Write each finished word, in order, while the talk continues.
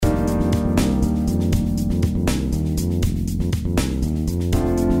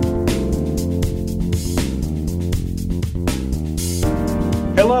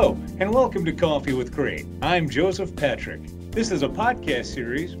and welcome to Coffee with Crane. I'm Joseph Patrick. This is a podcast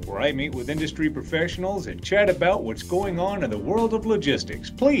series where I meet with industry professionals and chat about what's going on in the world of logistics.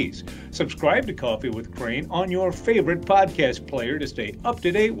 Please subscribe to Coffee with Crane on your favorite podcast player to stay up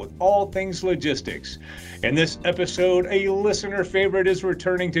to date with all things logistics. In this episode, a listener favorite is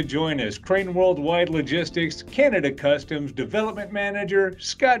returning to join us, Crane Worldwide Logistics Canada Customs Development Manager,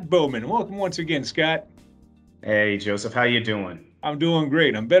 Scott Bowman. Welcome once again, Scott. Hey, Joseph, how you doing? I'm doing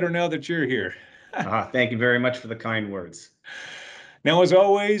great. I'm better now that you're here. Thank you very much for the kind words. Now, as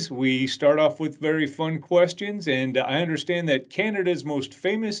always, we start off with very fun questions, and I understand that Canada's most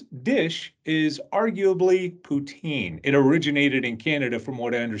famous dish is arguably poutine. It originated in Canada, from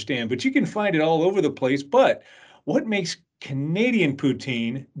what I understand, but you can find it all over the place. But what makes Canadian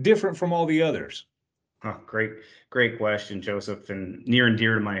poutine different from all the others? Great question, Joseph, and near and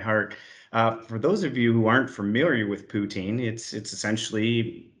dear to my heart. For those of you who aren't familiar with poutine, it's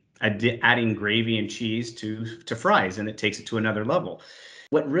essentially adding gravy and cheese to fries, and it takes it to another level.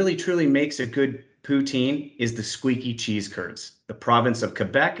 What really truly makes a good poutine is the squeaky cheese curds. The province of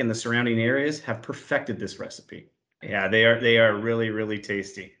Quebec and the surrounding areas have perfected this recipe. Yeah, they are really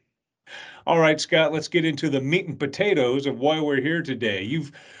tasty. All right, Scott, let's get into the meat and potatoes of why we're here today.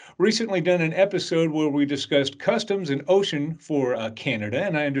 You've recently done an episode where we discussed customs and ocean for Canada,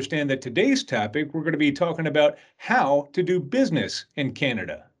 and I understand that today's topic, we're going to be talking about how to do business in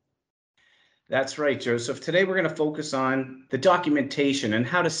Canada. That's right, Joseph. Today we're going to focus on the documentation and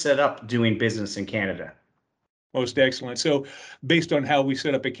how to set up doing business in Canada. Most excellent. So based on how we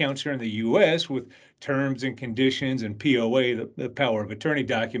set up accounts here in the U.S. with terms and conditions and POA, the power of attorney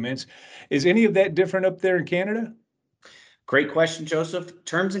documents, is any of that different up there in Canada? Great question, Joseph.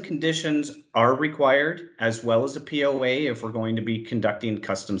 Terms and conditions are required as well as a POA if we're going to be conducting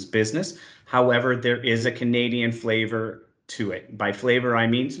customs business. However, there is a Canadian flavor to it. By flavor, I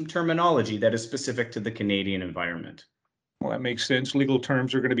mean some terminology that is specific to the Canadian environment. Well, that makes sense. Legal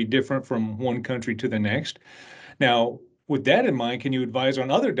terms are going to be different from one country to the next. Now, with that in mind, can you advise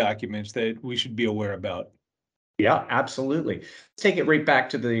on other documents that we should be aware about? Yeah, absolutely. Let's take it right back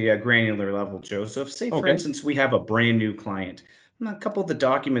to the granular level, Joseph. Say, for Okay. instance, we have a brand new client. A couple of the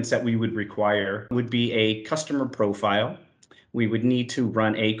documents that we would require would be a customer profile. We would need to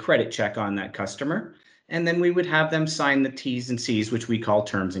run a credit check on that customer, and then we would have them sign the T's and C's, which we call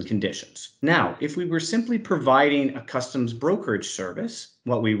terms and conditions. Now, if we were simply providing a customs brokerage service,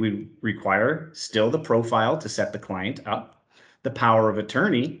 what we would require, still the profile to set the client up, the power of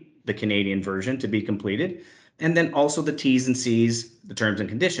attorney, the Canadian version, to be completed, and then also the T's and C's, the terms and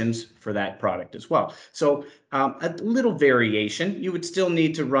conditions for that product as well. So a little variation. You would still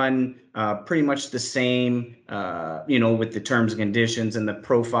need to run pretty much the same, with the terms and conditions and the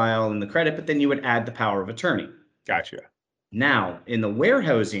profile and the credit, but then you would add the power of attorney. Gotcha. Now, in the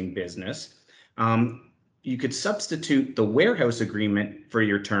warehousing business, you could substitute the warehouse agreement for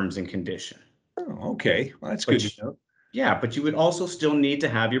your terms and condition. Oh, okay. Well, that's good to know. Yeah, but you would also still need to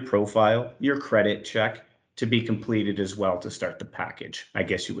have your profile, your credit check, to be completed as well to start the package, I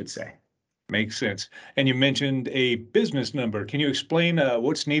guess you would say. Makes sense. And you mentioned a business number. Can you explain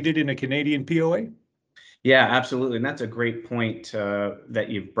what's needed in a Canadian POA? Yeah, absolutely. And that's a great point that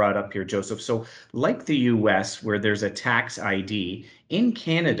you've brought up here, Joseph. So, like the US, where there's a tax ID, in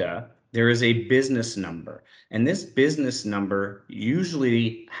Canada, there is a business number. And this business number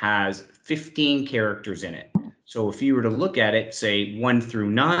usually has 15 characters in it. So, if you were to look at it, say 1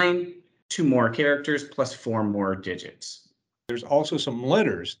 through 9, 2 more characters plus 4 more digits. There's also some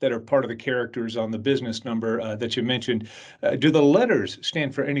letters that are part of the characters on the business number that you mentioned. Do the letters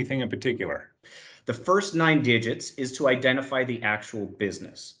stand for anything in particular? The first 9 digits is to identify the actual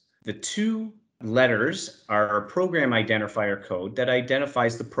business. The 2 letters are a program identifier code that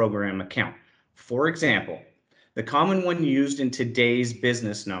identifies the program account. For example, the common one used in today's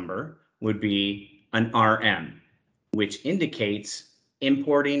business number would be an RM, which indicates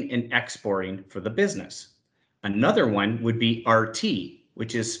importing and exporting for the business. Another one would be RT,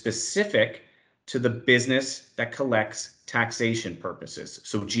 which is specific to the business that collects taxation purposes,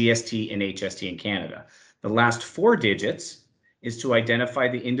 so GST and HST in Canada. The last 4 digits is to identify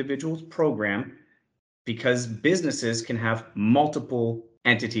the individual's program because businesses can have multiple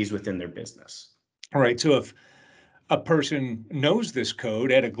entities within their business. All right. So if a person knows this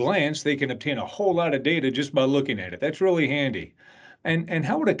code at a glance, they can obtain a whole lot of data just by looking at it. That's really handy. And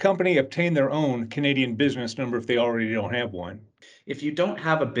how would a company obtain their own Canadian business number if they already don't have one? If you don't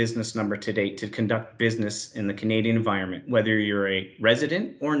have a business number today to conduct business in the Canadian environment, whether you're a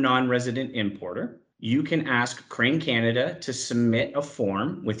resident or non-resident importer, you can ask Crane Canada to submit a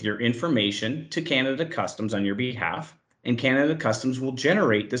form with your information to Canada Customs on your behalf. and Canada Customs will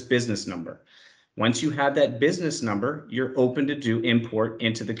generate this business number. Once you have that business number, you're open to do import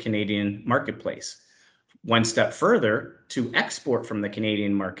into the Canadian marketplace. One step further, to export from the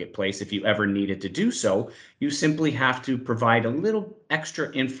Canadian marketplace, if you ever needed to do so, you simply have to provide a little extra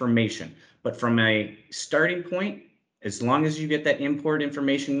information. But from a starting point, as long as you get that import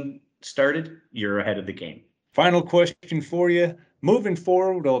information started, you're ahead of the game. Final question for you. Moving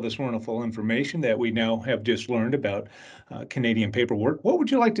forward with all this wonderful information that we now have just learned about Canadian paperwork, what would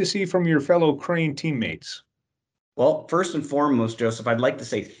you like to see from your fellow Crane teammates? Well, first and foremost, Joseph, I'd like to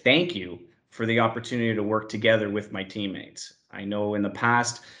say thank you for the opportunity to work together with my teammates. I know in the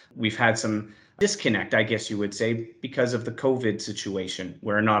past we've had some disconnect, I guess you would say, because of the COVID situation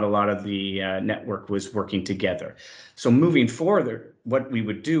where not a lot of the network was working together. So moving forward, what we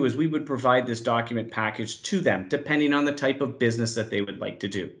would do is we would provide this document package to them, depending on the type of business that they would like to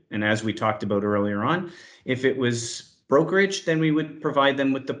do. And as we talked about earlier on, if it was brokerage, then we would provide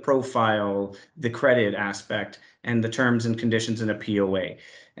them with the profile, the credit aspect, and the terms and conditions in a POA.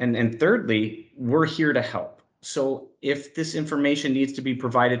 And thirdly, we're here to help. So if this information needs to be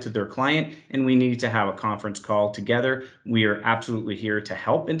provided to their client and we need to have a conference call together, we are absolutely here to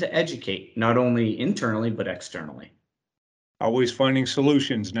help and to educate, not only internally, but externally. Always finding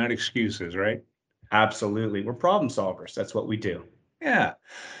solutions, not excuses, right? Absolutely. We're problem solvers. That's what we do. Yeah,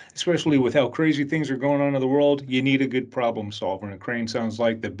 especially with how crazy things are going on in the world, you need a good problem solver, and Crane sounds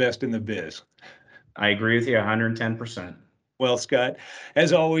like the best in the biz. I agree with you 110%. Well, Scott,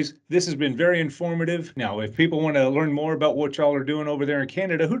 as always, this has been very informative. Now, if people want to learn more about what y'all are doing over there in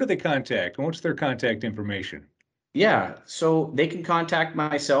Canada, who do they contact and what's their contact information? Yeah, so they can contact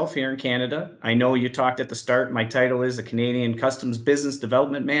myself here in Canada. I know you talked at the start. My title is a Canadian Customs Business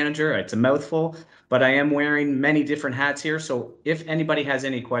Development Manager. It's a mouthful, but I am wearing many different hats here. So if anybody has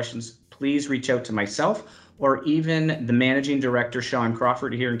any questions, please reach out to myself or even the Managing Director, Sean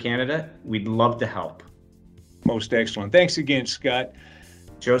Crawford, here in Canada. We'd love to help. Most excellent. Thanks again, Scott.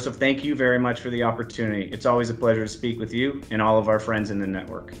 Joseph, thank you very much for the opportunity. It's always a pleasure to speak with you and all of our friends in the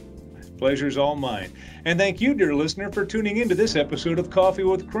network. Pleasure's all mine. And thank you, dear listener, for tuning into this episode of Coffee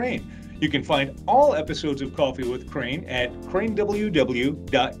with Crane. You can find all episodes of Coffee with Crane at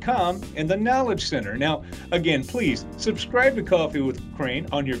craneww.com and the Knowledge Center. Now, again, please subscribe to Coffee with Crane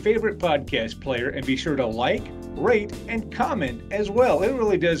on your favorite podcast player and be sure to like, rate, and comment as well. It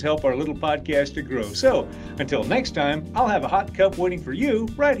really does help our little podcast to grow. So until next time, I'll have a hot cup waiting for you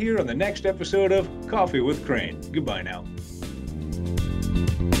right here on the next episode of Coffee with Crane. Goodbye now.